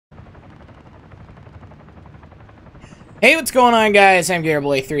Hey, what's going on, guys? I'm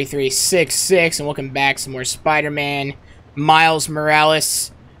GatorBoy3366, and welcome back to some more Spider-Man Miles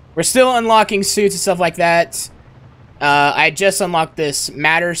Morales. We're still unlocking suits and stuff like that. I just unlocked this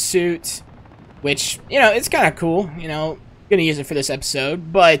Matter suit, which, you know, it's kind of cool. You know, gonna use it for this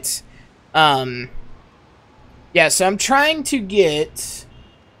episode, but, yeah, so I'm trying to get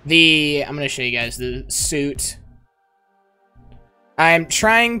I'm gonna show you guys the suit. I'm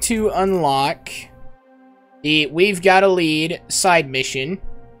trying to unlock the We've Got a Lead side mission.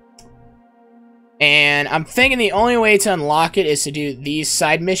 And I'm thinking the only way to unlock it is to do these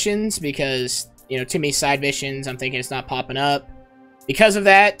side missions because, you know, too many side missions. I'm thinking it's not popping up because of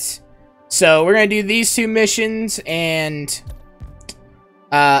that. So we're going to do these two missions, and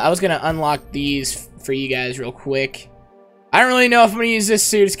I was going to unlock these for you guys real quick. I don't really know if I'm going to use this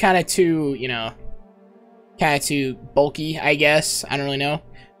suit. It's kind of too, you know, kind of too bulky, I guess. I don't really know.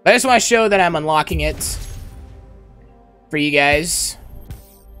 But I just want to show that I'm unlocking it for you guys.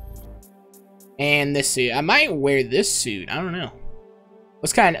 And this suit, I might wear this suit. I don't know.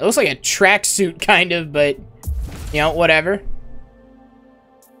 It looks like a tracksuit kind of, but you know, whatever.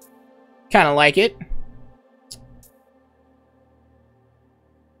 Kind of like it.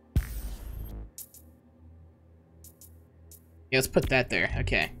 Yeah, let's put that there.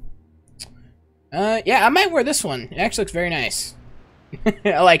 Okay. Yeah, I might wear this one. It actually looks very nice.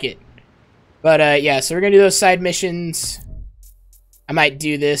 I like it. But, yeah, so we're gonna do those side missions. I might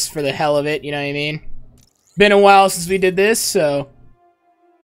do this for the hell of it, you know what I mean? Been a while since we did this, so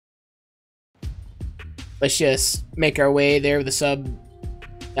let's just make our way there with the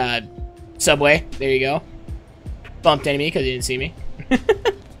subway. There you go. Bumped into me because he didn't see me.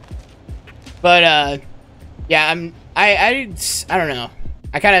 But, yeah, I don't know.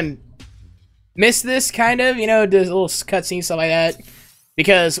 I kind of miss this, kind of, you know, the little cutscenes, stuff like that.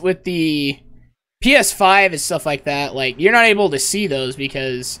 Because with the PS5 and stuff like that, like, you're not able to see those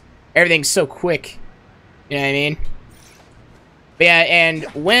because everything's so quick. You know what I mean? But yeah, and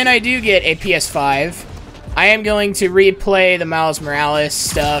when I do get a PS5, I am going to replay the Miles Morales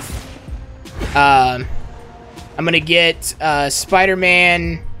stuff. I'm gonna get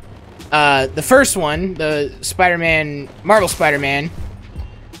Spider-Man, the first one, the Marvel Spider-Man,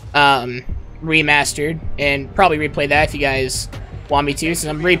 remastered, and probably replay that if you guys want me to, since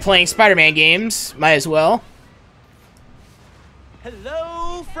I'm replaying Spider-Man games. Might as well.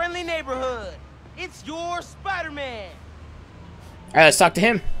 Hello, friendly neighborhood. It's your Spider-Man. Alright, let's talk to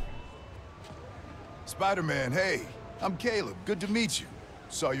him. Spider-Man, hey. I'm Caleb. Good to meet you.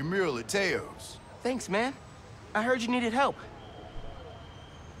 Saw your mural at Teo's. Thanks, man. I heard you needed help.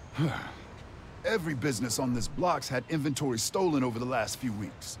 Every business on this block's had inventory stolen over the last few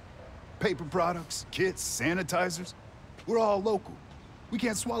weeks. Paper products, kits, sanitizers. We're all local. We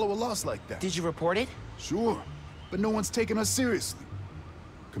can't swallow a loss like that. Did you report it? Sure, but no one's taking us seriously.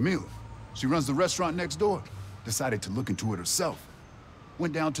 Camila, she runs the restaurant next door. Decided to look into it herself.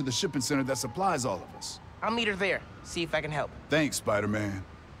 Went down to the shipping center that supplies all of us. I'll meet her there. See if I can help. Thanks, Spider-Man.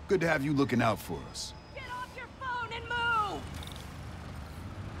 Good to have you looking out for us. Get off your phone and move!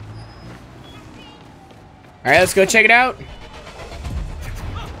 Alright, let's go check it out.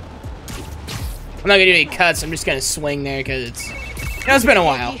 I'm not gonna do any cuts, I'm just gonna swing there because it's, you know, it's been a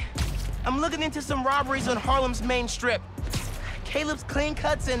while. I'm looking into some robberies on Harlem's main strip. Caleb's Clean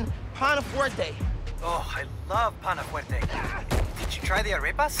Cuts and Pana Fuerte. Oh, I love Pana Fuerte. Did you try the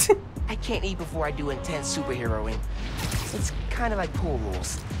arepas? I can't eat before I do intense superheroing. It's kind of like pool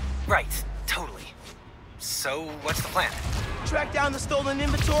rules. Right, totally. So, what's the plan? Track down the stolen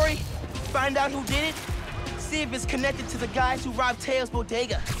inventory, find out who did it, see if it's connected to the guys who robbed Teo's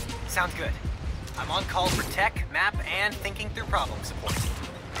bodega. Sounds good. I'm on call for tech, map, and thinking through problem support.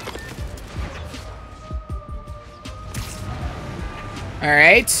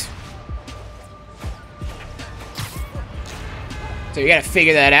 Alright. So you gotta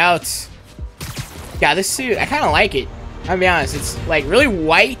figure that out. Yeah, this suit, I kinda like it. I'll be honest, it's like really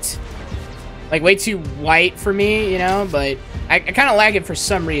white. Like way too white for me, you know, but I kinda like it for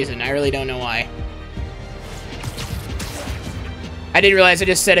some reason. I really don't know why. I didn't realize I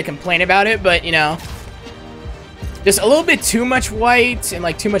just said a complaint about it, but, you know, just a little bit too much white and,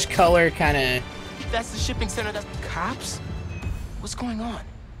 like, too much color, kind of. That's the shipping center. That's cops? What's going on?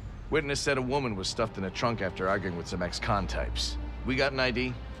 Witness said a woman was stuffed in a trunk after arguing with some ex-con types. We got an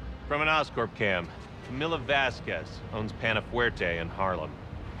ID? From an Oscorp cam, Camila Vasquez owns Pana Fuerte in Harlem.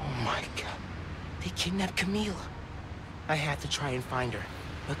 Oh my god. They kidnapped Camila. I had to try and find her,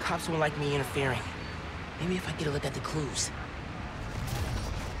 but cops won't like me interfering. Maybe if I get a look at the clues.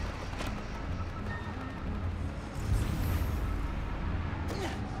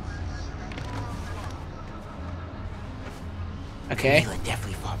 Okay. Camila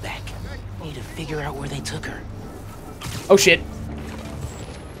definitely fought back. Need to figure out where they took her. Oh shit.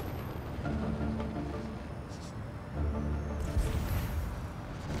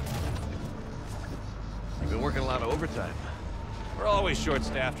 You've been working a lot of overtime. We're always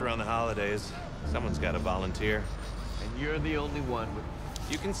short-staffed around the holidays. Someone's got to volunteer. And you're the only one with...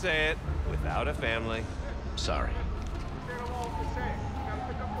 You can say it without a family. Sorry.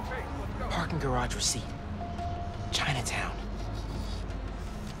 Parking garage receipt. Chinatown.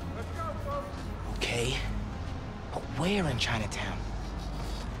 Okay. But where in Chinatown?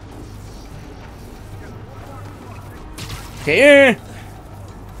 Okay.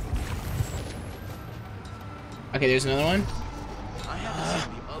 Okay, there's another one. I haven't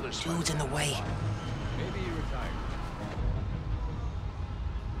seen the other Dude's in the way. Maybe you retired.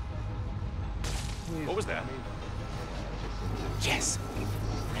 What was that? Yes.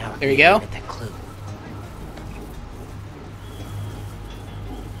 Now There we go. Get that clue.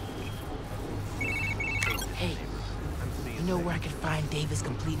 Hey, you know where I can find David's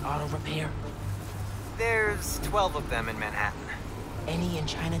complete auto repair? There's 12 of them in Manhattan. Any in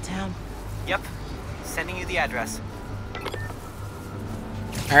Chinatown? Yep. Sending you the address.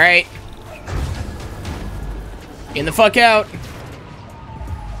 Alright. Getting the fuck out.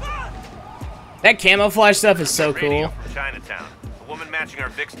 That camouflage stuff is so Radio cool. from Chinatown. A woman matching our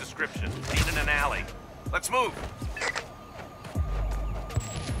Vic's description. Seen in an alley. Let's move.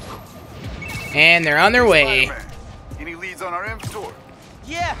 And they're on their way. Spider-Man, any leads on our inventory?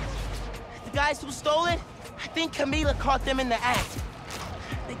 Yeah. The guys who stole it, I think Camila caught them in the act.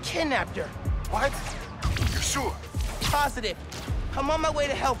 They kidnapped her. What? You sure? Positive. I'm on my way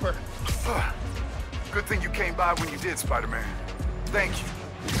to help her. Good thing you came by when you did, Spider-Man. Thank you.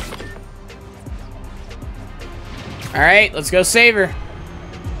 Alright, let's go save her.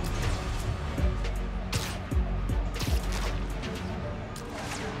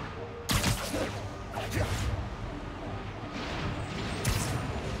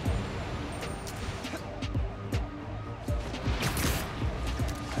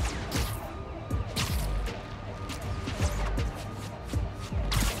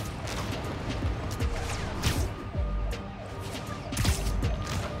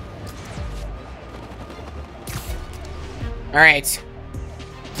 All right.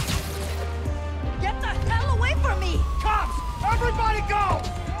 Get the hell away from me! Cops! Everybody go!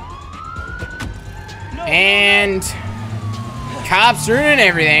 And cops ruining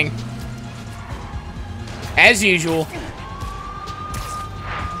everything. As usual.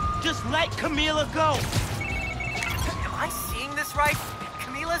 Just let Camila go. Am I seeing this right?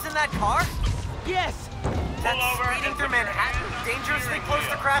 Camila's in that car? Yes. That's speeding through Manhattan, dangerously close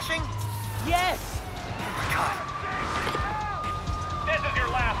to crashing? Yes. Oh my god. This is your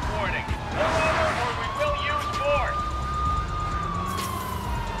last warning. Pull over or we will use force.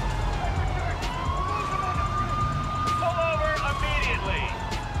 Pull over immediately.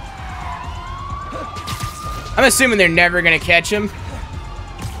 I'm assuming they're never gonna catch him.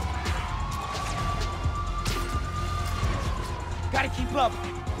 Gotta keep up.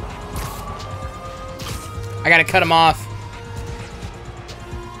 I gotta cut him off.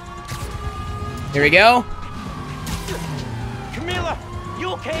 Here we go. Camila, you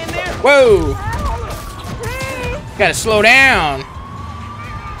okay in there? Whoa! Gotta slow down.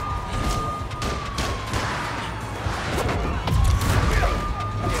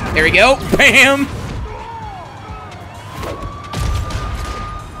 There we go. Bam!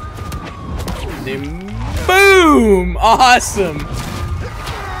 Then boom! Awesome.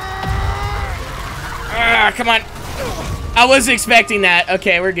 Ah, come on. I was expecting that.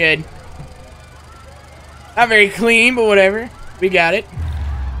 Okay, we're good. Not very clean, but whatever. We got it.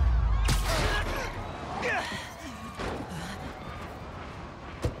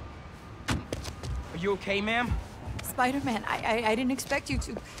 Are you okay, ma'am? Spider-Man, I didn't expect you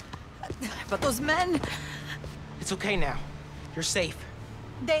to. But those men, It's okay now. You're safe.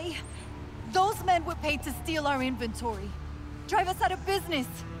 those men were paid to steal our inventory. Drive us out of business.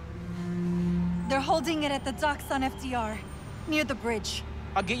 They're holding it at the docks on FDR, near the bridge.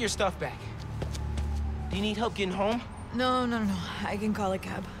 I'll get your stuff back. Do you need help getting home? No. I can call a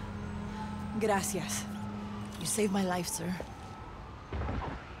cab. Gracias. You saved my life, sir.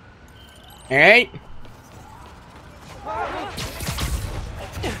 All right.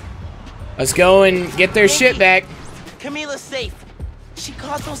 Let's go and get their shit back. Camila's safe. She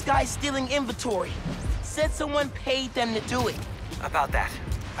caught those guys stealing inventory. Said someone paid them to do it. About that,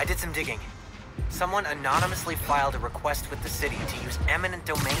 I did some digging. Someone anonymously filed a request with the city to use eminent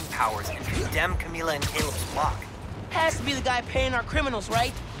domain powers and condemn Camila and Caleb's block. Has to be the guy paying our criminals,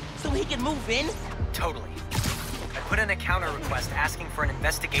 right? So he can move in? Totally. I put in a counter request asking for an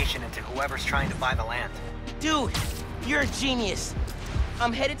investigation into whoever's trying to buy the land. Dude, you're a genius.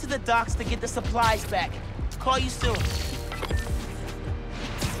 I'm headed to the docks to get the supplies back. Call you soon.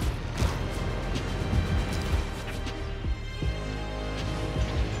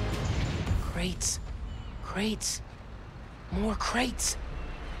 Crates. Crates. More crates.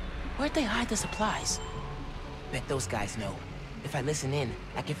 Where'd they hide the supplies? Bet those guys know. If I listen in,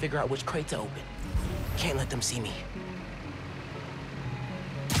 I can figure out which crate to open. Can't let them see me.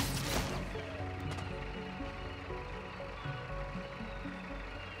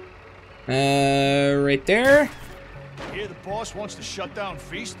 Right there. Hear the boss wants to shut down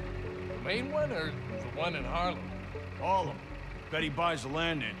Feast? The main one or the one in Harlem? All of them. Bet he buys the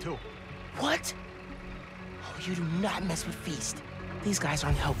land there, too. What? Oh, you do not mess with Feast. These guys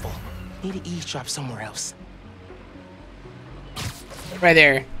aren't helpful. Need to eavesdrop somewhere else. Right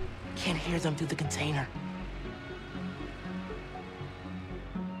there. Can't hear them through the container.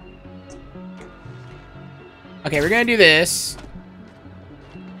 Okay, we're gonna do this.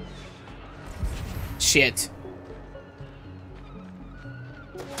 Shit.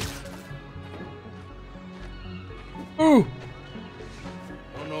 Ooh.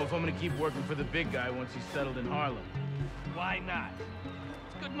 Don't know if I'm gonna keep working for the big guy once he's settled in Harlem. Why not?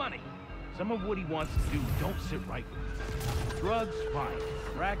 It's good money. Some of what he wants to do don't sit right with me. Drugs, fine.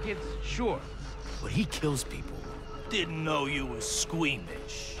 Rackets, sure. But he kills people. Didn't know you was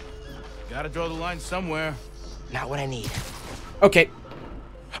squeamish. Gotta draw the line somewhere. Not what I need. Okay.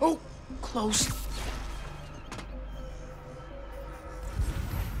 Oh, close.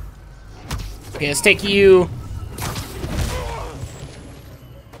 Okay, let's take you.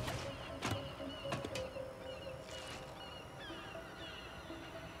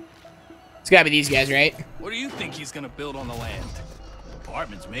 It's gotta be these guys, right? What do you think he's gonna build on the land?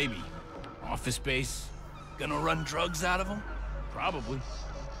 Apartments, maybe. Office space. Gonna run drugs out of them? Probably.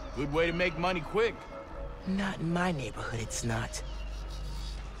 Good way to make money quick. Not in my neighborhood, it's not.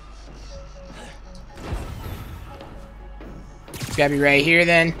 It's gotta be right here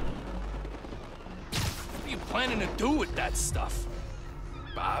then. What are you planning to do with that stuff?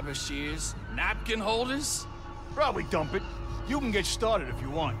 Barber shears? Napkin holders? Probably dump it. You can get started if you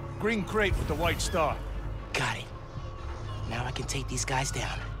want. Green crate with the white star. Got it. Now I can take these guys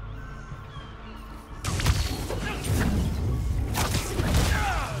down.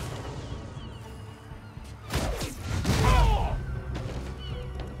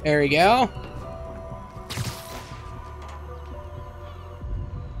 There we go.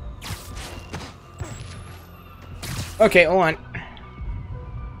 Okay, hold on.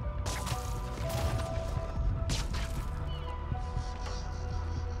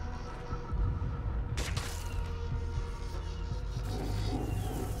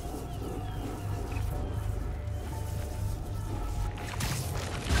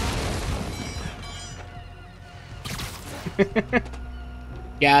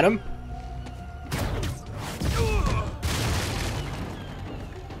 Got him.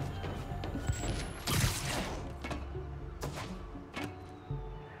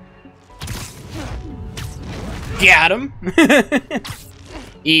 Got him.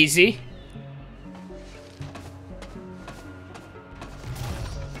 Easy.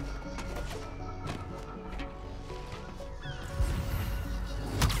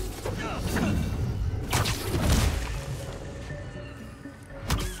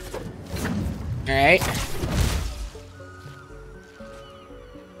 All right.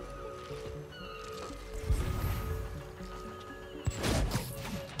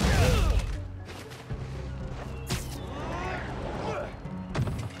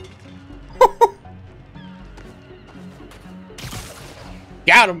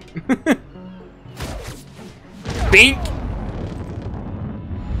 Got him. Bink.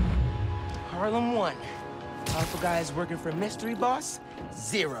 Harlem 1. Alpha guys working for mystery boss?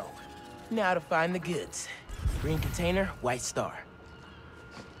 0. Now to find the goods. Green container, white star.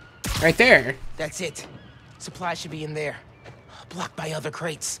 Right there. That's it. Supplies should be in there. Blocked by other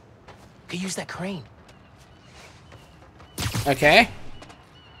crates. Could use that crane. Okay.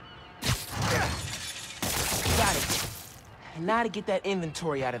 Got it. And now to get that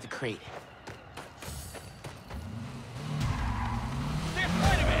inventory out of the crate. There's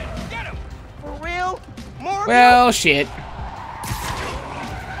Spider-Man! Get him! For real? More? Well, shit.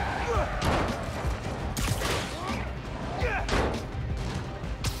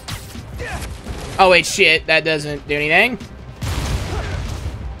 Oh wait, shit. That doesn't do anything.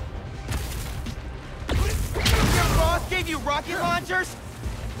 Your boss gave you rocket launchers?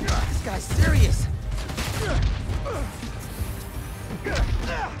 This guy's serious.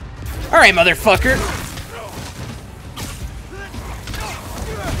 All right, motherfucker.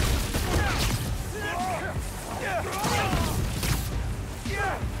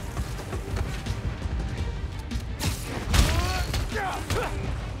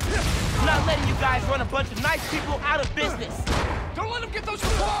 I'm not letting you guys run a bunch of nice people out of business. Don't let them get those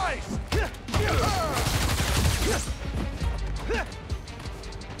supplies!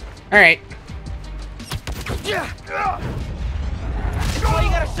 Alright. Well, you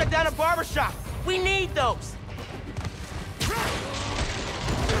gotta shut down a barbershop. We need those.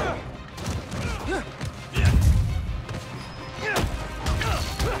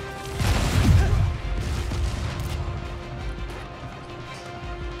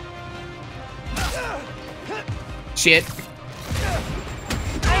 Shit.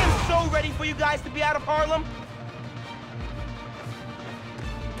 I am so ready for you guys to be out of Harlem.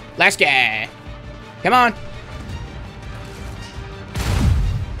 Last guy. Come on.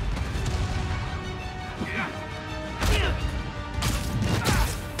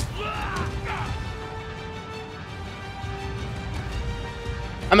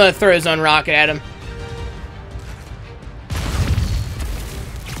 I'm gonna throw his own rocket at him.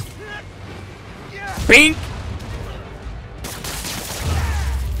 Bink!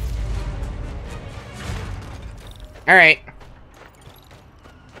 Alright.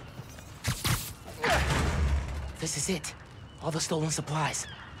 This is it. All the stolen supplies.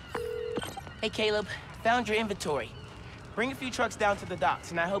 Hey, Caleb. Found your inventory. Bring a few trucks down to the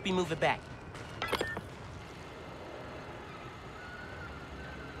docks, and I hope you move it back.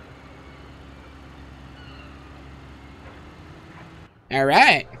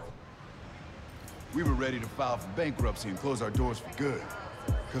 Alright. We were ready to file for bankruptcy and close our doors for good.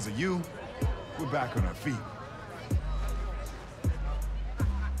 Because of you, we're back on our feet.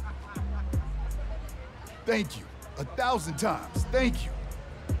 Thank you. 1,000 times. Thank you.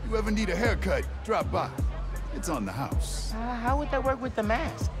 You ever need a haircut, drop by. It's on the house. How would that work with the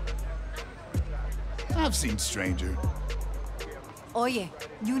mask? I've seen stranger. Oye,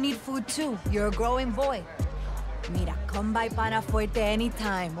 you need food too. You're a growing boy. Mira, come by Pana Fuerte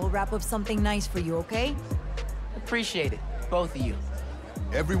anytime. We'll wrap up something nice for you, okay? Appreciate it, both of you.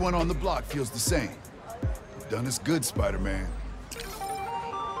 Everyone on the block feels the same. Done us good, Spider-Man.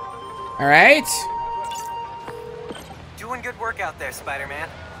 Alright. Doing good work out there, Spider-Man.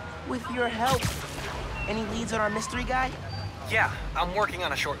 With your help. Any leads on our mystery guy? Yeah, I'm working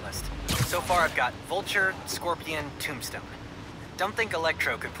on a short list. So far I've got Vulture, Scorpion, Tombstone. Don't think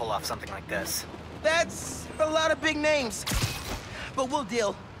Electro could pull off something like this. That's a lot of big names. But we'll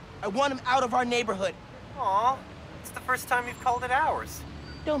deal. I want him out of our neighborhood. Aw, it's the first time you've called it ours.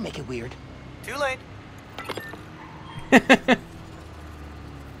 Don't make it weird. Too late.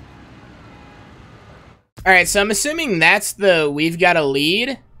 Alright, so I'm assuming that's the we've got a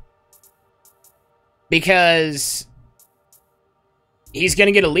lead. Because he's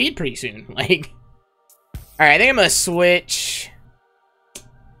gonna get a lead pretty soon. Like, alright, I think I'm gonna switch.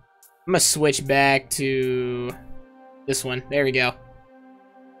 I'm gonna switch back to this one. There we go.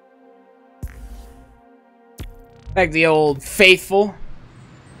 Back to the old faithful.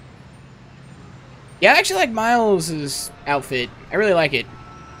 Yeah, I actually like Miles' outfit. I really like it.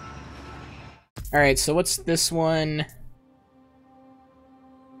 Alright, so what's this one?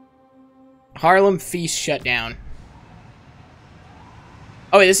 Harlem Feast shutdown.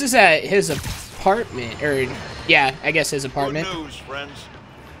 Oh, wait, this is at his apartment. Or, yeah, I guess his apartment. Good news, friends.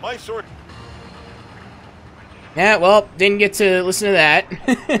 My sword. Yeah, well, didn't get to listen to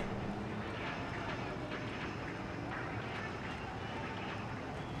that.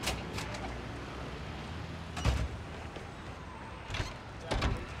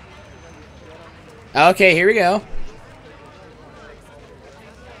 Okay, here we go.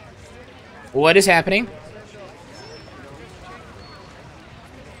 What is happening?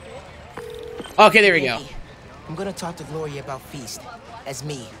 Okay, there we go. I'm gonna talk to Gloria about Feast. As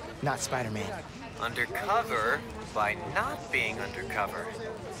me, not Spider-Man. Undercover by not being undercover.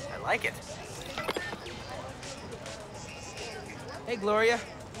 I like it. Hey, Gloria.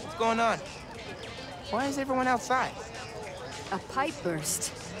 What's going on? Why is everyone outside? A pipe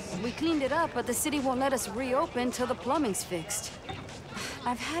burst. We cleaned it up, but the city won't let us reopen till the plumbing's fixed.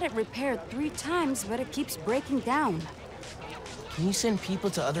 I've had it repaired 3 times, but it keeps breaking down. Can you send people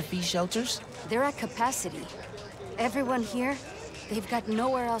to other Feast shelters? They're at capacity. Everyone here, they've got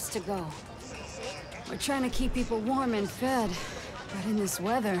nowhere else to go. We're trying to keep people warm and fed, but in this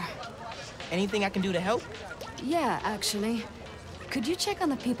weather... Anything I can do to help? Yeah, actually. Could you check on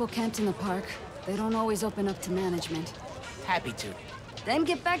the people camped in the park? They don't always open up to management. Happy to. Then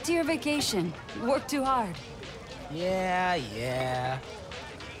get back to your vacation. You work too hard. Yeah.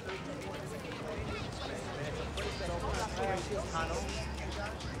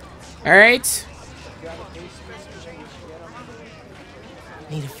 Alright.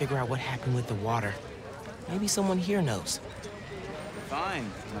 Need to figure out what happened with the water. Maybe someone here knows. fine.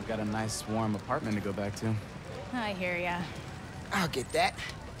 I've got a nice, warm apartment to go back to. I hear ya. I'll get that.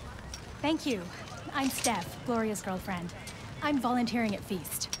 Thank you. I'm Steph, Gloria's girlfriend. I'm volunteering at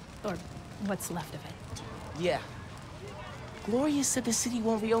Feast. Or what's left of it. Yeah. Gloria said the city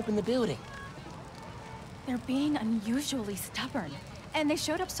won't reopen the building. They're being unusually stubborn. And they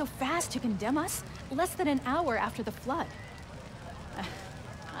showed up so fast to condemn us, less than an hour after the flood.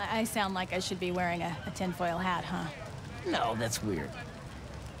 I sound like I should be wearing a tinfoil hat, huh? No, that's weird.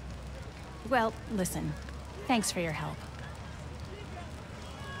 Well, listen. Thanks for your help.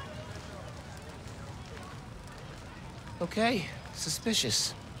 Okay,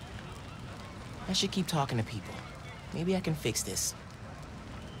 suspicious. I should keep talking to people. Maybe I can fix this.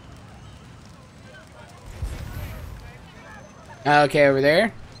 Okay, over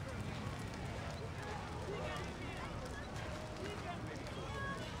there.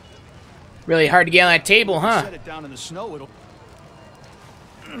 Really hard to get on that table, huh? Set it down in the snow, it'll...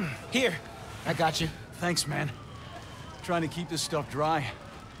 Here, I got you. Thanks, man. Trying to keep this stuff dry.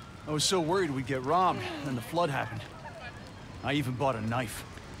 I was so worried we'd get robbed, and the flood happened. I even bought a knife.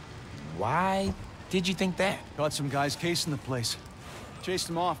 Why did you think that? Caught some guys casing the place. Chased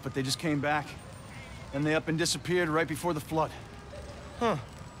them off, but they just came back. Then they up and disappeared right before the flood. Huh.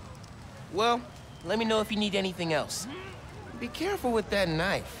 Well, let me know if you need anything else. Be careful with that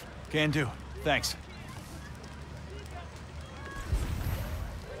knife. Can do. Thanks.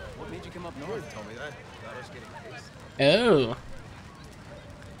 What made you come up north? Told me that. About us getting cased. Oh.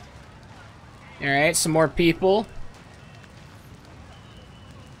 Alright, some more people.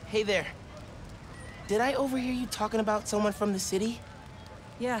 Hey there. Did I overhear you talking about someone from the city?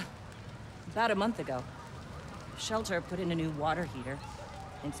 Yeah. About a month ago. Shelter put in a new water heater.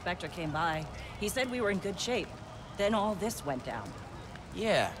 Inspector came by. He said we were in good shape. Then all this went down.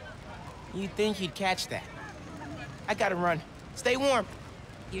 Yeah. You'd think he'd catch that. I gotta run. Stay warm.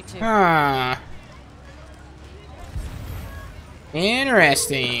 You too. Huh.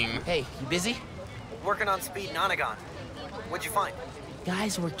 Interesting. Hey, you busy? Working on Speed Nonagon. What'd you find?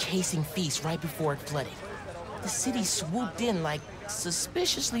 Guys were casing Feast right before it flooded. The city swooped in like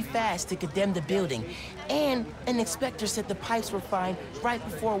suspiciously fast to condemn the building, and an inspector said the pipes were fine right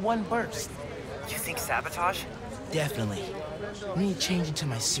before one burst. You think sabotage? Definitely. I need to change into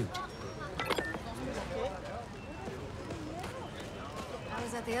my suit. I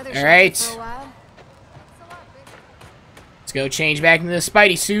was at the other All shelter right. for a while. Let's go change back into the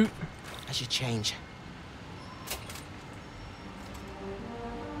Spidey suit. I should change.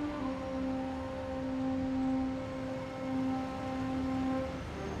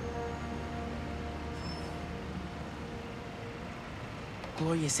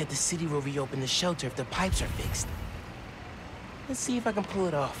 Gloria said the city will reopen the shelter if the pipes are fixed. Let's see if I can pull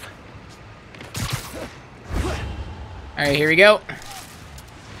it off. Alright, here we go.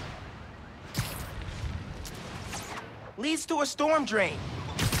 Leads to a storm drain.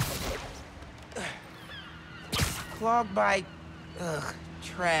 Clogged by...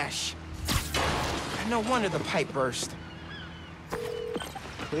 trash. No wonder the pipe burst.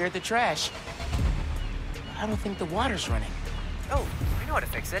 Cleared the trash. I don't think the water's running. Oh, I know how to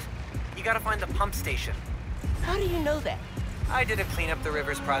fix it. You gotta find the pump station. How do you know that? I did a clean up the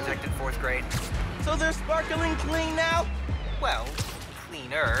rivers project in 4th grade. So they're sparkling clean now? Well,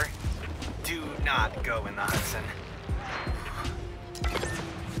 cleaner. Do not go in the Hudson.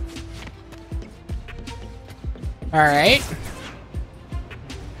 Alright.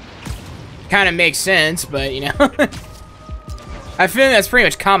 Kind of makes sense, but, you know. I feel that's pretty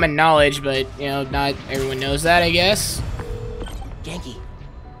much common knowledge, but, you know, not everyone knows that, I guess. Genki.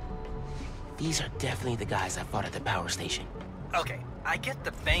 These are definitely the guys I fought at the power station. Okay, I get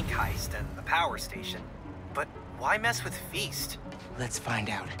the bank heist and the power station, but why mess with Feast? Let's find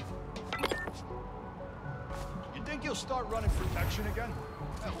out. You think he'll start running protection again?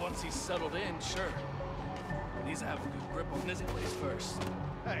 Once he's settled in, sure. He needs to have a good grip on this place first.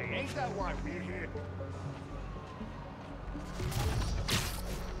 Hey, ain't that why we're here?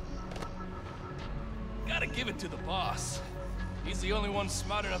 Gotta give it to the boss. He's the only one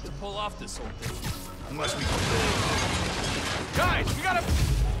smart enough to pull off this whole thing. Unless we can... Guys, we gotta...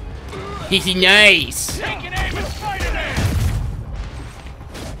 He's nice. Take an aim and fight it in!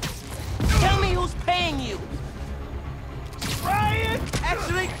 Tell me who's paying you! Ryan!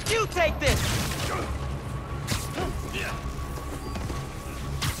 Actually, you take this!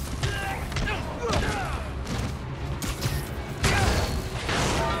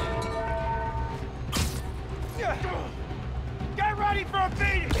 Get ready for a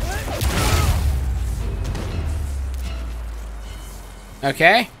beating!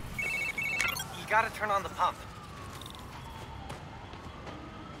 Okay. You gotta turn on the pump.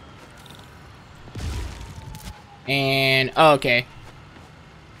 And oh, okay.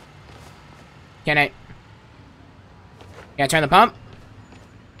 Can I turn the pump?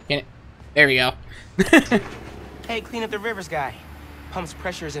 There we go. Hey, clean up the rivers guy. Pump's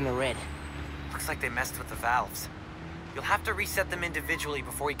pressure is in the red. Looks like they messed with the valves. You'll have to reset them individually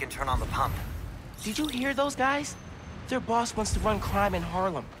before you can turn on the pump. Did you hear those guys? Their boss wants to run crime in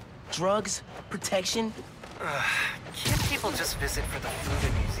Harlem. Drugs, protection. Can't people just visit for the food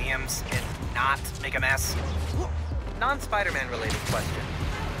and museums and not make a mess? Non-Spider-Man related question.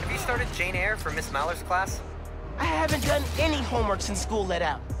 Have you started Jane Eyre for Miss Maller's class? I haven't done any homework since school let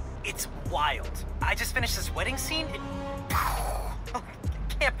out. It's wild. I just finished this wedding scene.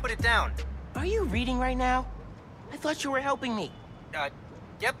 Can't put it down. Are you reading right now? I thought you were helping me.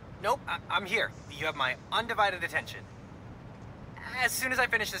 Yep. Nope. I'm here. You have my undivided attention. As soon as I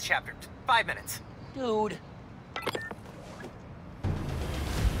finish this chapter. 5 minutes. Dude.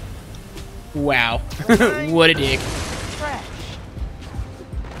 Wow. What a dick. Trash.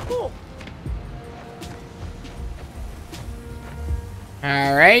 Cool.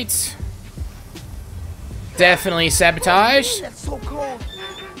 Alright. Definitely sabotage. That's so cold.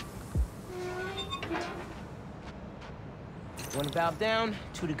 One valve down,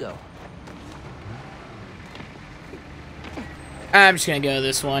 2 to go. I'm just gonna go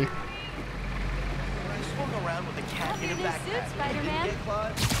this one. Swung around with a cat in a backpack. Spider-Man.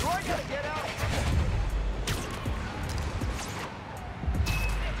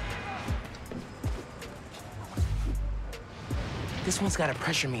 This one's got a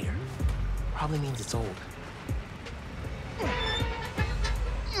pressure meter. Probably means it's old.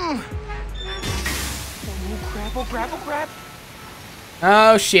 Oh crap.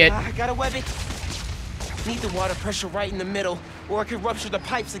 Oh shit. I gotta web it. Need the water pressure right in the middle, or it could rupture the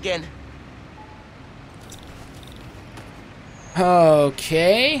pipes again.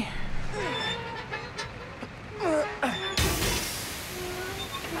 Okay.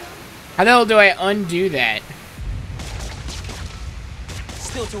 How the hell do I undo that?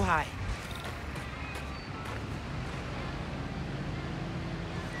 Still too high.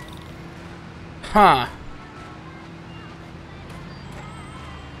 Huh.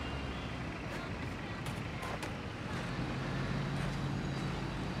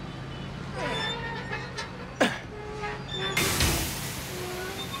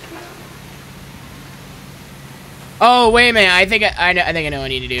 Oh, wait a minute. I think I know what I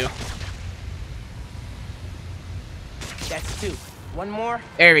need to do. That's 2. One more.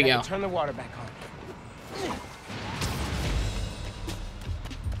 There we go. Turn the water back on.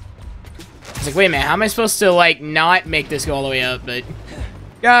 It's like, wait a minute. How am I supposed to, like, not make this go all the way up? But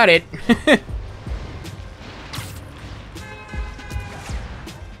got it.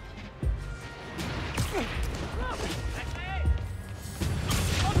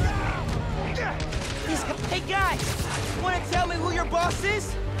 Hey guys, wanna tell me who your boss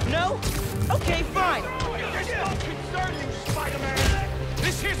is? No? Okay, fine. Don't concern you, Spider-Man.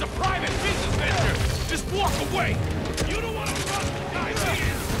 This here's a private business venture. Just walk away. You don't want to run the guy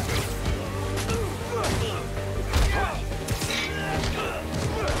here.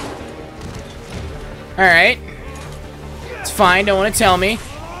 Alright. It's fine. Don't want to tell me.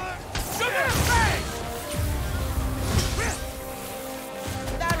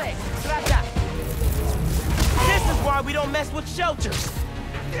 This is why we don't mess with shelters.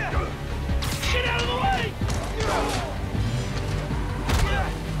 Get out of the way!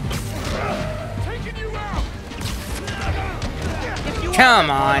 Taking you out! If you Come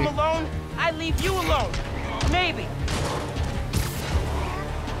want on. to alone, I leave you alone. Maybe.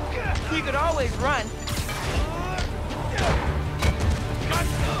 We could always run.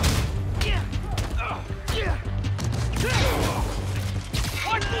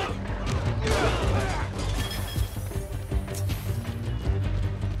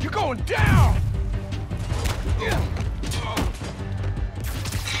 You're going down!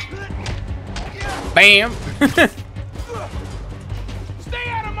 Bam. Stay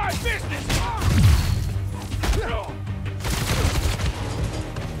out of my business!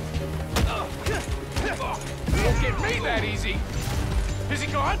 Won't get me that easy. Is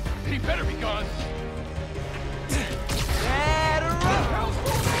he gone? He better be gone.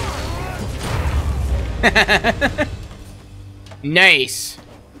 Nice.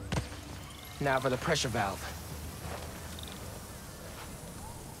 Now for the pressure valve.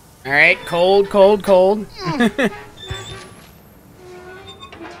 Alright, cold, cold, cold.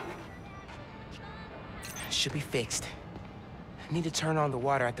 Should be fixed. Need to turn on the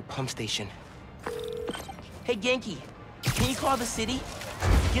water at the pump station. Hey, Genki, can you call the city?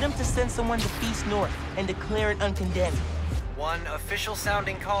 Get them to send someone to Feast North and declare it uncondemned. One official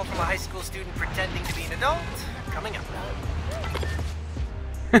sounding call from a high school student pretending to be an adult. Coming up.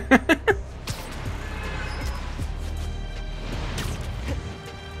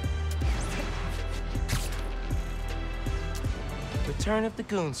 Return of the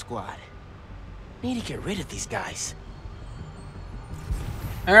Goon Squad. Need to get rid of these guys.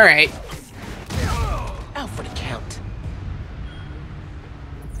 Alright. Out for the count.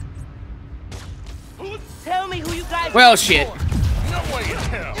 Tell me who you guys Well, are shit. for. No way in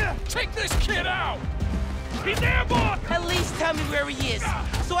hell! Take this kid out! He's airborne! At least tell me where he is,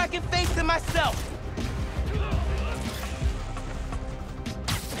 so I can face him myself.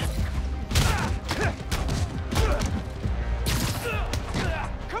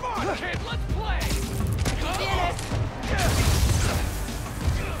 Come on, kid, let's play!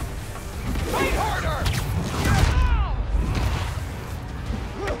 Fight harder!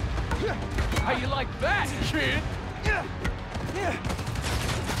 How you like that, kid?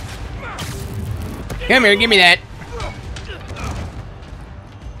 Come here, give me that.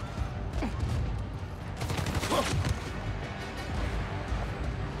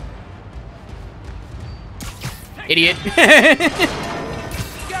 Idiot.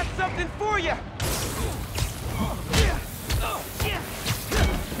 Got something for you.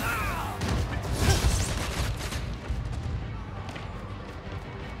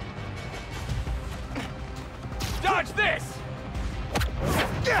 Dodge this!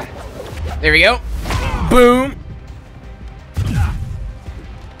 There we go. Boom.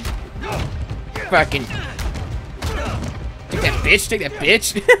 Fucking. Take that bitch, take that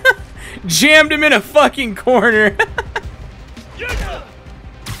bitch. Jammed him in a fucking corner.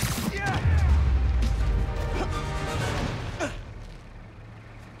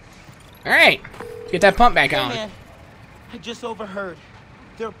 Alright. Get that pump back Hey, on. man, I just overheard.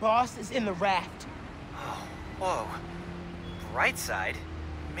 Their boss is in the raft. Whoa. Right side?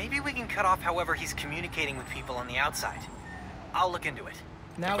 Maybe we can cut off however he's communicating with people on the outside. I'll look into it.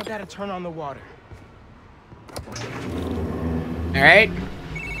 Now we gotta turn on the water. Alright.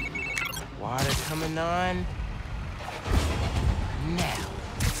 Water coming on. Now.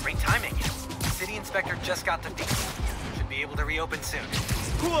 Great timing. The city inspector just got to Feast. Should be able to reopen soon.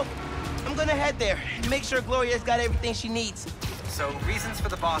 Cool. I'm gonna head there and make sure Gloria's got everything she needs. So, reasons for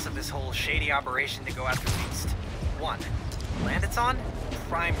the boss of this whole shady operation to go after Feast. 1. Land it's on?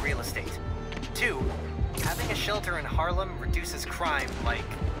 Prime real estate. 2. Having a shelter in Harlem reduces crime, like,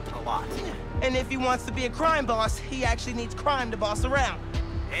 a lot. And if he wants to be a crime boss, he actually needs crime to boss around.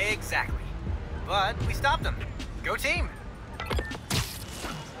 Exactly. But we stopped him. Go team!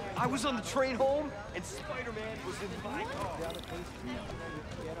 I was on the train home, and Spider-Man was in my car.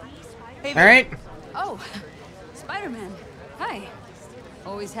 Hey, Alright. Oh, Spider-Man. Hi.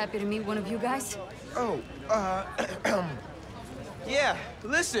 Always happy to meet one of you guys. Oh, yeah,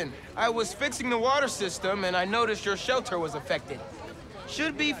 listen, I was fixing the water system and I noticed your shelter was affected.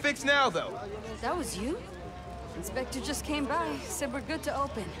 Should be fixed now, though. That was you? Inspector just came by, said we're good to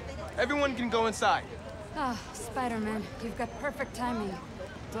open. Everyone can go inside. Ah, Spider-Man, you've got perfect timing.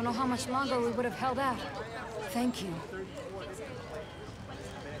 Don't know how much longer we would have held out. Thank you.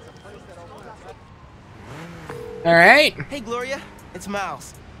 Alright. Hey, Gloria, it's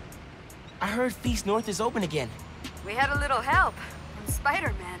Miles. I heard Feast North is open again. We had a little help from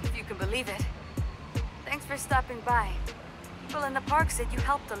Spider-Man, if you can believe it. Thanks for stopping by. People in the park said you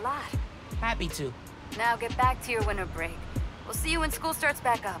helped a lot. Happy to. Now get back to your winter break. We'll see you when school starts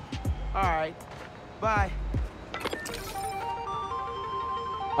back up. All right. Bye.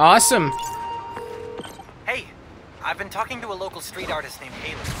 Awesome. Hey, I've been talking to a local street artist named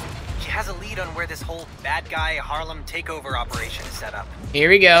Haley. She has a lead on where this whole bad guy Harlem takeover operation is set up. Here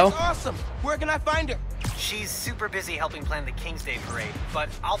we go. That's awesome. Where can I find her? She's super busy helping plan the King's Day parade, but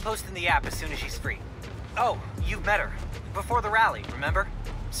I'll post in the app as soon as she's free. Oh, you've met her. Before the rally, remember?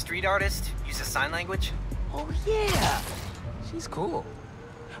 Street artist, uses sign language. Oh, yeah. She's cool.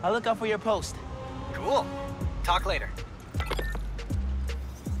 I'll look out for your post. Cool. Talk later.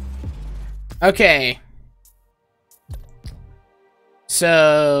 Okay.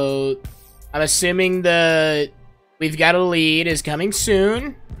 So, I'm assuming We've Got a Lead is coming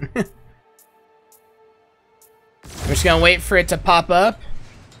soon. I'm just gonna wait for it to pop up.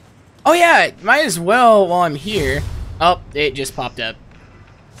 Oh yeah, might as well while I'm here. Oh, it just popped up.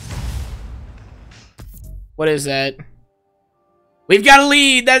 What is that? We've got a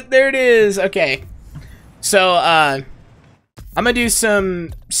lead! There it is! Okay. So, I'm gonna do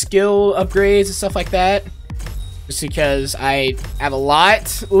some skill upgrades and stuff like that. Just because I have a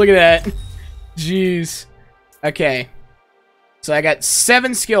lot. Look at that. Jeez. Okay. So I got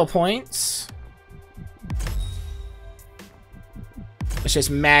 7 skill points. Let's just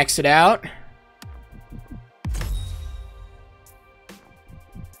max it out.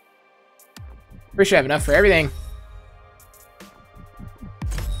 Pretty sure I have enough for everything.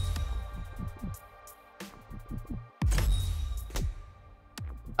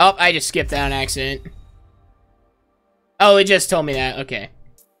 Oh, I just skipped that on accident. Oh, it just told me that. Okay.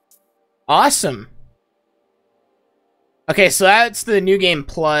 Awesome. Okay, so that's the New Game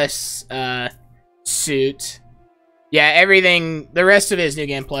Plus suit. Yeah, everything. The rest of it is New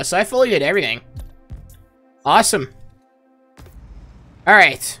Game Plus. So I fully did everything. Awesome.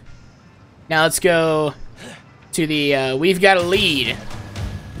 Alright. Now let's go to the We've Got a Lead.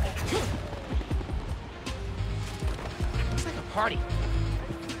 It's like a party.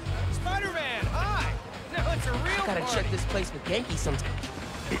 Spider-Man, hi! Now it's a real I gotta party. check this place with Genki sometime.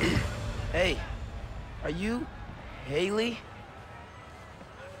 Hey, are you Haley?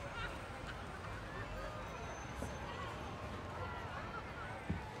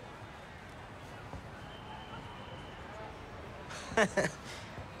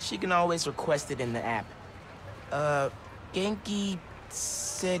 She can always request it in the app. Genki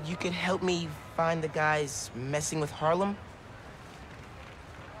said you could help me find the guys messing with Harlem?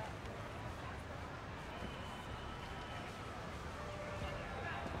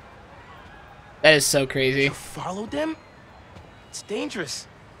 That is so crazy. You followed them? It's dangerous.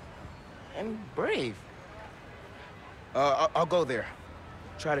 And brave. I'll go there.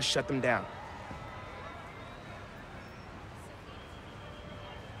 Try to shut them down.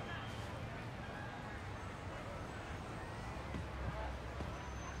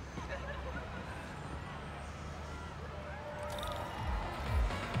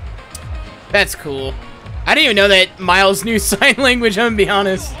 That's cool. I didn't even know that Miles knew sign language, I'm gonna be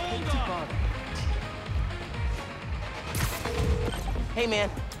honest. Hey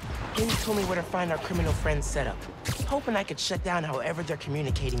man, Kenny told me where to find our criminal friends' setup. Hoping I could shut down however they're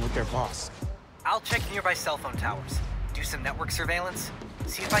communicating with their boss. I'll check nearby cell phone towers, do some network surveillance,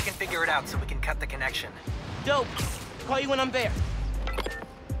 see if I can figure it out so we can cut the connection. Dope. Call you when I'm there.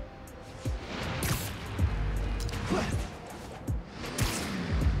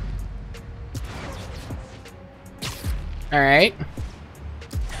 Alright.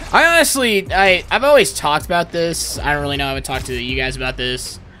 I've always talked about this. I don't really know if I talked to you guys about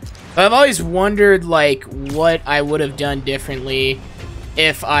this. But I've always wondered, like, what I would have done differently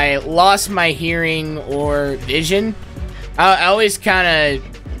if I lost my hearing or vision. I always kind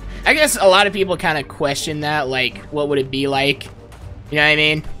of... I guess a lot of people kind of question that, like, what would it be like? You know what I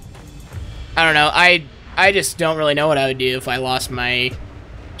mean? I don't know. I just don't really know what I would do if I lost my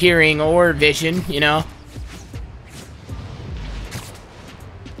hearing or vision, you know?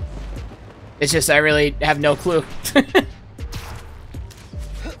 It's just I really have no clue.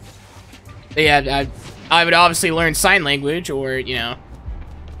 Yeah, I would obviously learn sign language or, you know,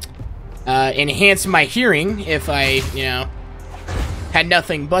 enhance my hearing if I, you know, had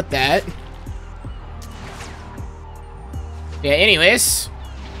nothing but that. Yeah, anyways.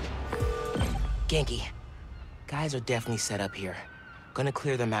 Genki, guys are definitely set up here. Gonna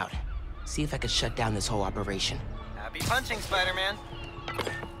clear them out. See if I can shut down this whole operation. Happy punching, Spider-Man.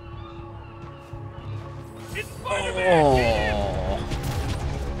 Oh.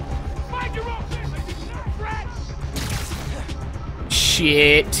 Mind your own business, rat!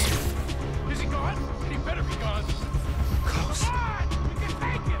 Shit. Is he gone? He better be gone. Close. Come on, we can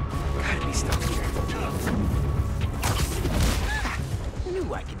take him. Gotta be stuck here. I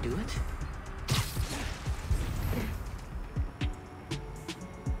knew I could do it.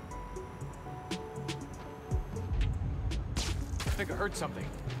 I think I heard something.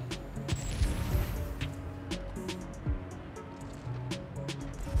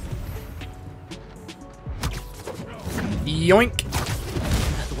 Yoink.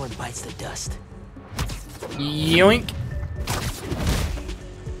 Another one bites the dust. Yoink.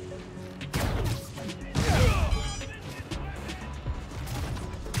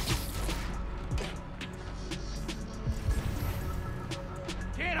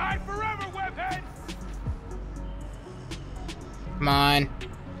 Can't hide forever, webhead! Come on. Is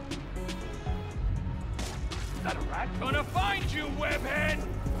that a rat? Gonna find you, webhead!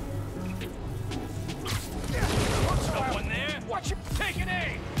 No one there. Watch him take an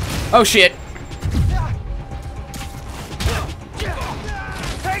aim. Oh shit.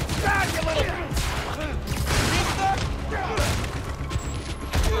 Take that, you little...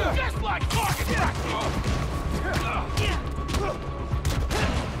 Just like target practice.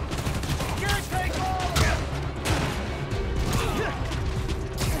 Here, take all.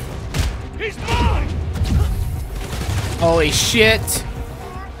 He's mine. Holy shit.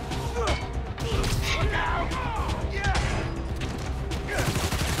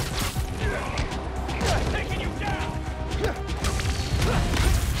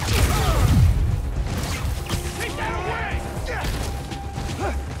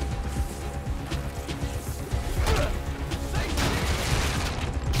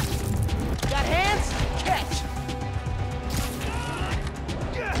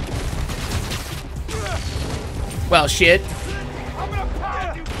 Well, shit.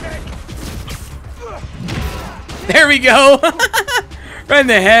 There we go. Right in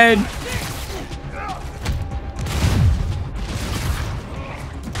the head.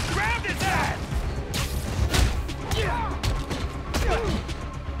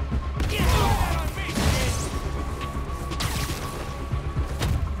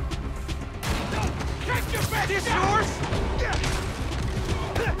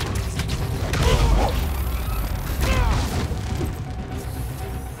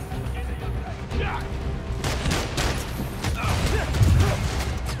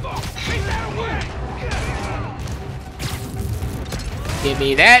 Give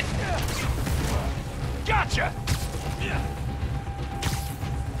me that. Gotcha.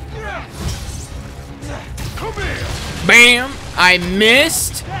 Come here. Bam! I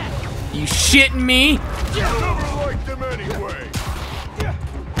missed. You shitting me? Never liked them anyway.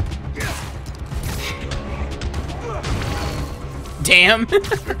 Damn.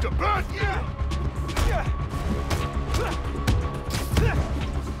 Picked a bad.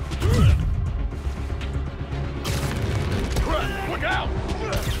 Look out!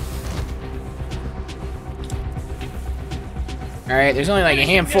 Alright, there's only like a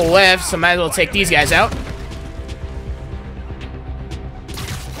handful left, so might as well take these guys out.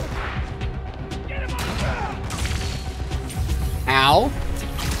 Ow.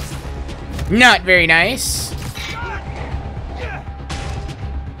 Not very nice.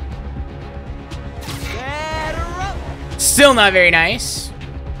 Still not very nice.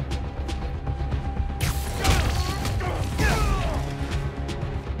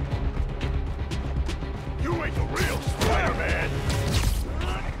 You ain't the real Spider-Man.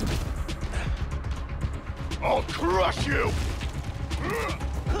 I'll crush you.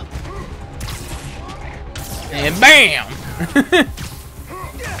 And bam!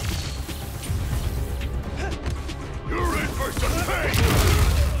 You're in for some pain.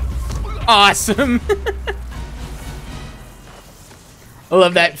 Awesome. I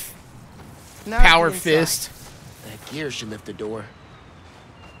love that power fist. That gear should lift the door.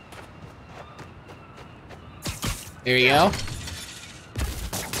 There you go.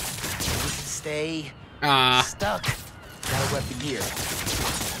 Stay Ah. stuck. Gotta wet the gear.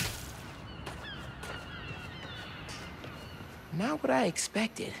 Not what I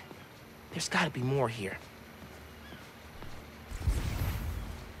expected. There's gotta be more here.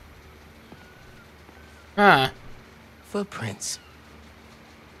 Huh. Footprints.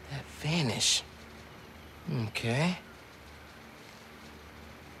 That vanish. Okay.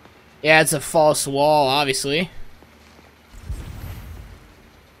 Yeah, it's a false wall, obviously.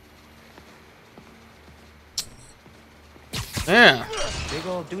 Yeah. Big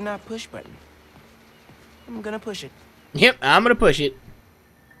ol' do not push button. I'm gonna push it. Yep, I'm gonna push it.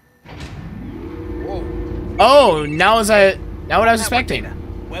 Whoa. Oh, now what I was expecting.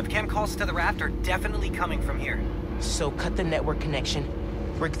 Webcam calls to the raft are definitely coming from here. So cut the network connection,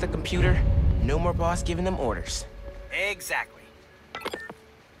 brick the computer, no more boss giving them orders. Exactly.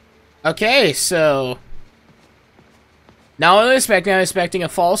 Okay, so now what I'm expecting a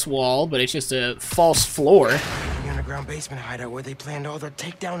false wall, but it's just a false floor. The underground basement hideout where they planned all their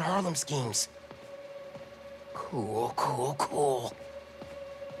takedown Harlem schemes. Cool, cool, cool.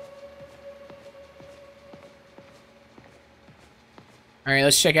 Alright,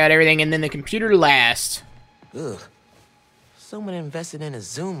 let's check out everything and then the computer last. Ugh. Someone invested in a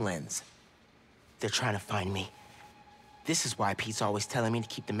zoom lens. They're trying to find me. This is why Pete's always telling me to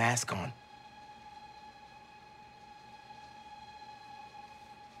keep the mask on.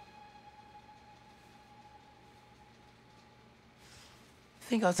 I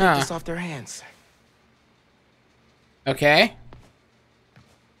think I'll take this off their hands. Okay.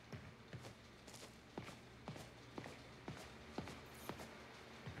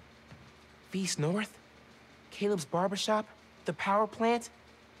 East North, Caleb's barbershop, the power plant,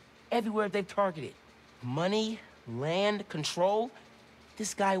 everywhere they've targeted. Money, land, control.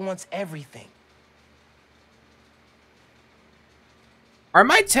 This guy wants everything. Are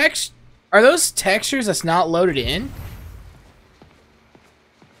those textures that's not loaded in?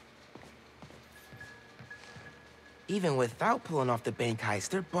 Even without pulling off the bank heist,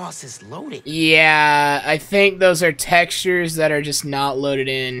 their boss is loaded. Yeah, I think those are textures that are just not loaded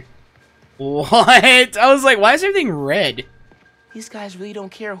in. What? I was like, why is everything red? These guys really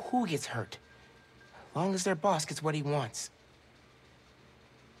don't care who gets hurt, as long as their boss gets what he wants.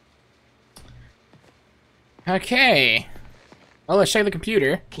 Okay. Oh, let's check the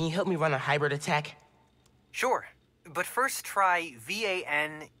computer. Can you help me run a hybrid attack? Sure, but first try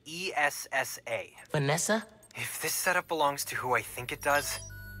VANESSA. Vanessa? If this setup belongs to who I think it does...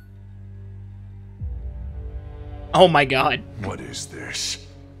 Oh my god. What is this?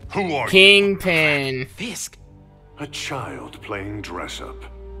 Who are Kingpin. Fisk. A child playing dress-up,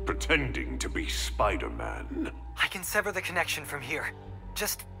 pretending to be Spider-Man. I can sever the connection from here.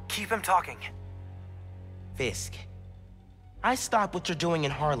 Just keep him talking. Fisk. I stopped what you're doing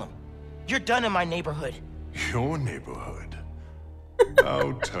in Harlem. You're done in my neighborhood. Your neighborhood?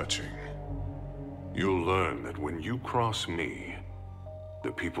 How touching. You'll learn that when you cross me,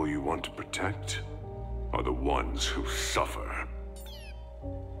 the people you want to protect are the ones who suffer.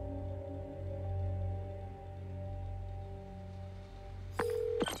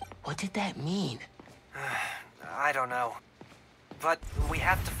 What did that mean? I don't know. But we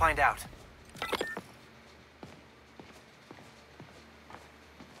have to find out.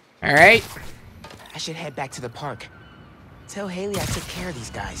 Alright. I should head back to the park. Tell Haley I took care of these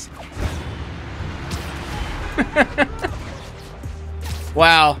guys.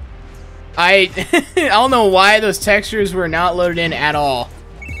 Wow. I don't know why those textures were not loaded in at all.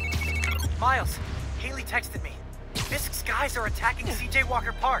 Miles, Haley texted me. Fisk's guys are attacking CJ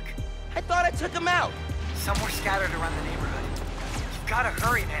Walker Park. I thought I took them out. Some were scattered around the neighborhood. You've gotta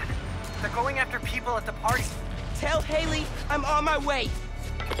hurry, man. They're going after people at the party. Tell Haley I'm on my way.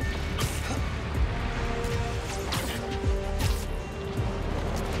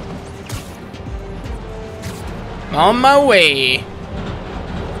 On my way.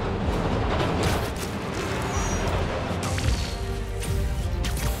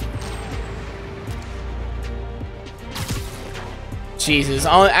 Jesus,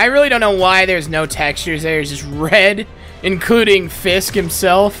 I really don't know why there's no textures there. It's just red, including Fisk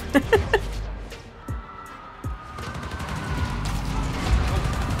himself. Hey,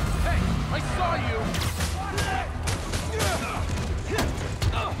 I saw you.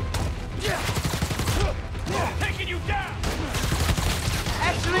 Taking you down.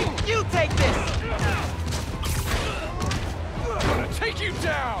 Actually, you take this. I'm gonna take you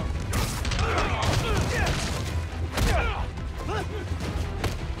down.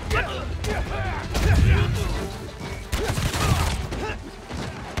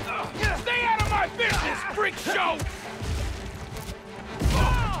 Stay out of my business, freak show!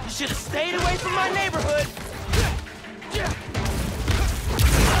 You should have stayed away from my neighborhood.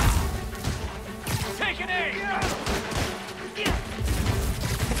 Take an aim!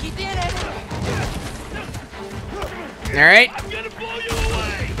 He did it. All right. I'm gonna blow you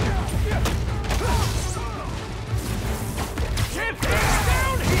away! Get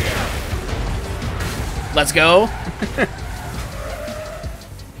down here! Let's go.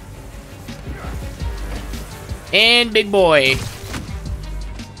 And big boy.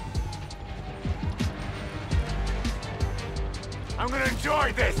 I'm gonna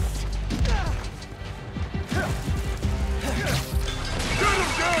enjoy this!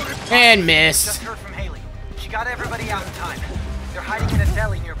 And miss. Just heard from Haley. She got everybody out in time. They're hiding in a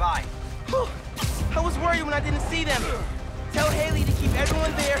deli nearby. I was worried when I didn't see them. Tell Haley to keep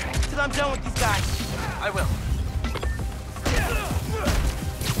everyone there till I'm done with these guys. I will.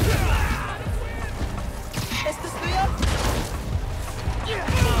 ¿Este es tuyo?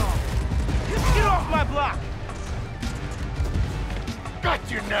 Get off my block! Got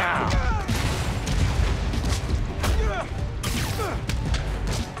you now!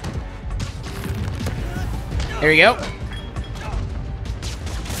 There we go.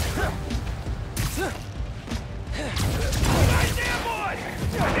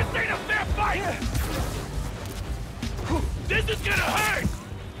 This ain't a fair fight! This is gonna hurt!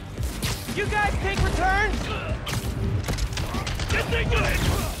 You guys take return? This ain't good!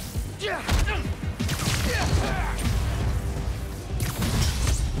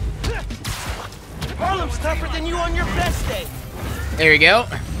 Harlem's tougher than you on your best day. There we go.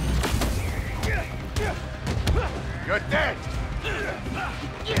 You're dead!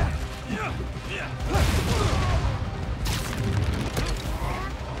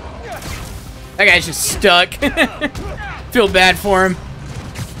 That guy's just stuck. Feel bad for him.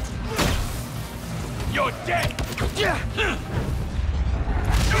 You're dead!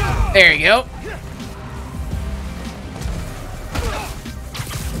 There you go.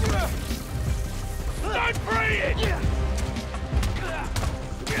 Start praying!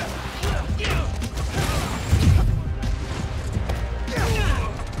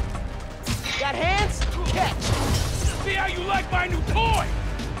 Got hands? Catch! See how you like my new toy!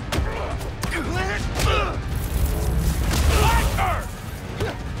 Blacker!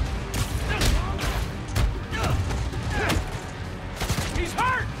 He's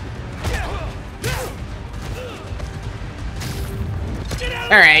hurt! Get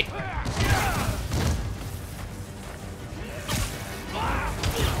out! All right.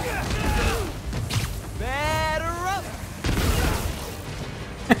 Better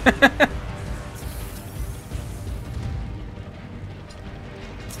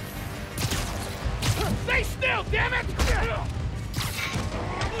Stay still, damn it!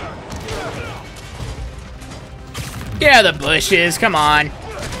 Get out of the bushes, come on.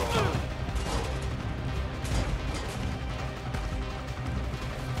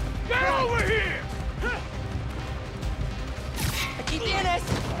 Get over here! Aquí tienes.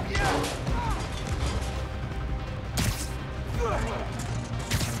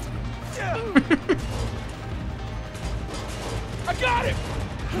 I got him!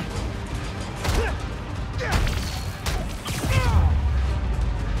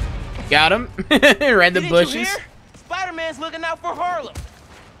 Got him. Right in the Didn't bushes. you hear? Spider-Man's looking out for Harlem.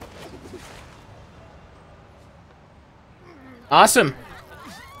 Awesome.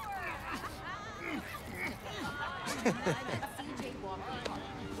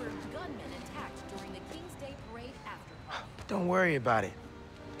 Don't worry about it.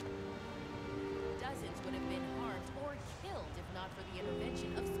 Dozens would have been harmed or killed if not for the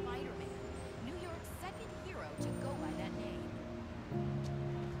intervention of Spider-Man, New York's second hero to go by that name.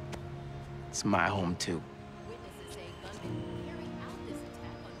 It's my home too. Witnesses say gunmen carried out this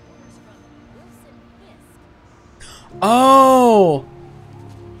attack on orders from Wilson Fisk. Oh!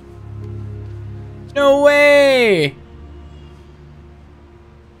 No way!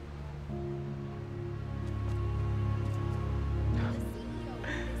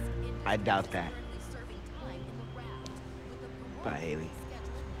 I doubt that. Bye, Haley.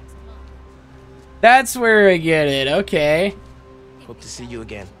 That's where I get it. Okay. Hope to see you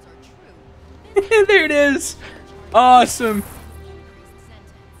again. There it is. Awesome.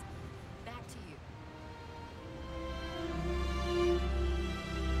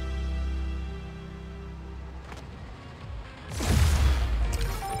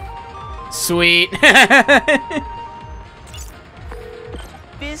 Sweet.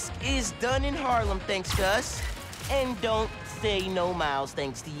 Fisk is done in Harlem thanks to us. And don't say no Miles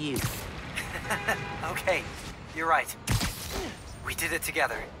thanks to you. Okay, you're right. We did it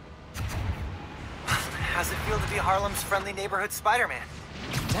together. How's it feel to be Harlem's friendly neighborhood Spider-Man?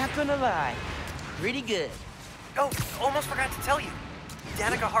 Not gonna lie, pretty good. Oh, almost forgot to tell you.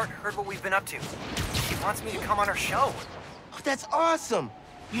 Danica Hart heard what we've been up to. She wants me to come on her show. Oh, that's awesome.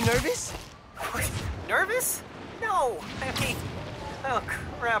 You nervous? What? Nervous? No. I mean, oh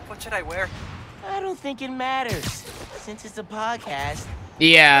crap, what should I wear? I don't think it matters, since it's a podcast.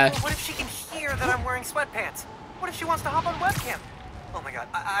 Yeah. Well, what if she can hear that I'm wearing sweatpants? What if she wants to hop on webcam? Oh my god,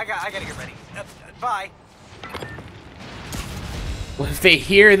 I gotta get ready. Bye. What if they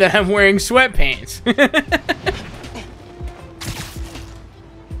hear that I'm wearing sweatpants?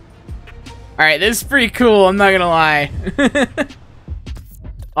 Alright, this is pretty cool, I'm not gonna lie.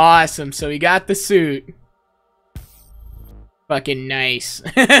 Awesome, so we got the suit. Fucking nice.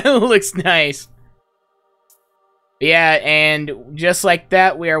 Looks nice. Yeah, and just like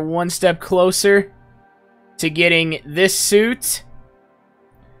that, we are one step closer to getting this suit.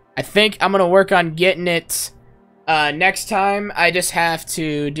 I think I'm gonna work on getting it next time. I just have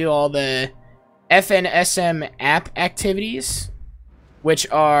to do all the FNSM app activities, which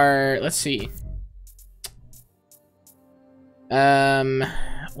are, let's see.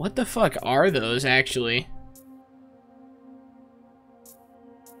 What the fuck are those actually?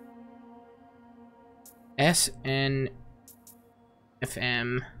 SNFM.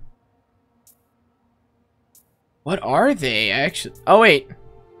 What are they actually? Oh wait.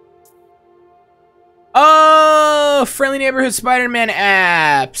 Oh, Friendly Neighborhood Spider-Man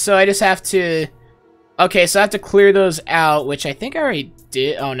app. So I just have to. Okay, so I have to clear those out, which I think I already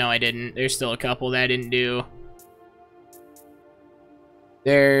did. Oh no, I didn't. There's still a couple that I didn't do.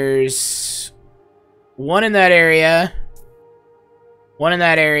 There's one in that area. One in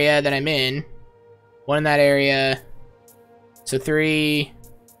that area that I'm in. One in that area. So 3,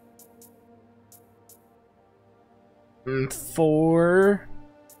 4,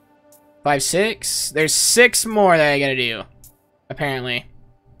 5, 6. There's 6 more that I gotta do, apparently.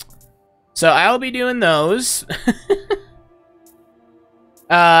 So I'll be doing those.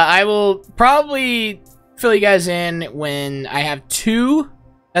 I will probably fill you guys in when I have 2.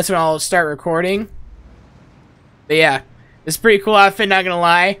 That's when I'll start recording. But yeah, it's a pretty cool outfit, not gonna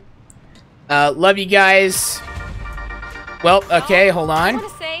lie. Love you guys. Well, okay, hold on. I want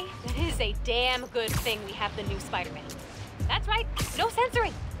to say that it is a damn good thing we have the new Spider-Man. That's right, no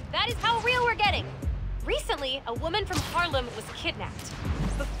censoring. That is how real we're getting. Recently, a woman from Harlem was kidnapped.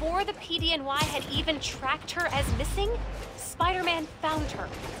 Before the PDNY had even tracked her as missing, Spider-Man found her.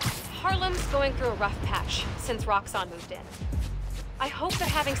 Harlem's going through a rough patch since Roxxon moved in. I hope that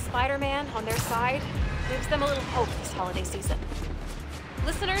having Spider-Man on their side gives them a little hope this holiday season.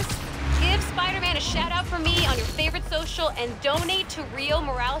 Listeners, give Spider-Man a shout out from me on your favorite social and donate to Rio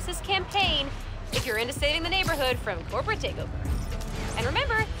Morales' campaign if you're into saving the neighborhood from corporate takeover. And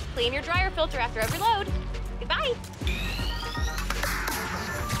remember, clean your dryer filter after every load. Goodbye.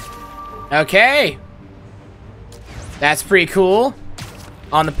 Okay. That's pretty cool.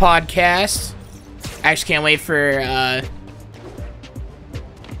 On the podcast. I actually can't wait for, I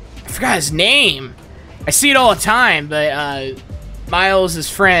forgot his name. I see it all the time, but, Miles'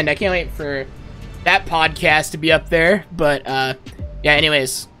 friend. I can't wait for that podcast to be up there. But, yeah,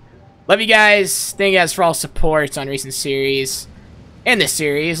 anyways. Love you guys. Thank you guys for all support on recent series. And this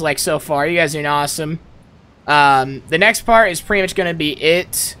series, like, so far. You guys are doing awesome. The next part is pretty much going to be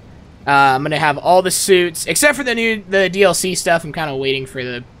it. I'm going to have all the suits, except for the DLC stuff. I'm kind of waiting for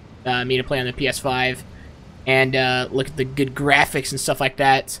the me to play on the PS5 and look at the good graphics and stuff like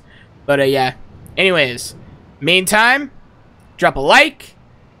that. But yeah, anyways, meantime, drop a like,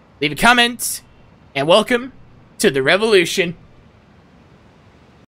 leave a comment, and welcome to the revolution.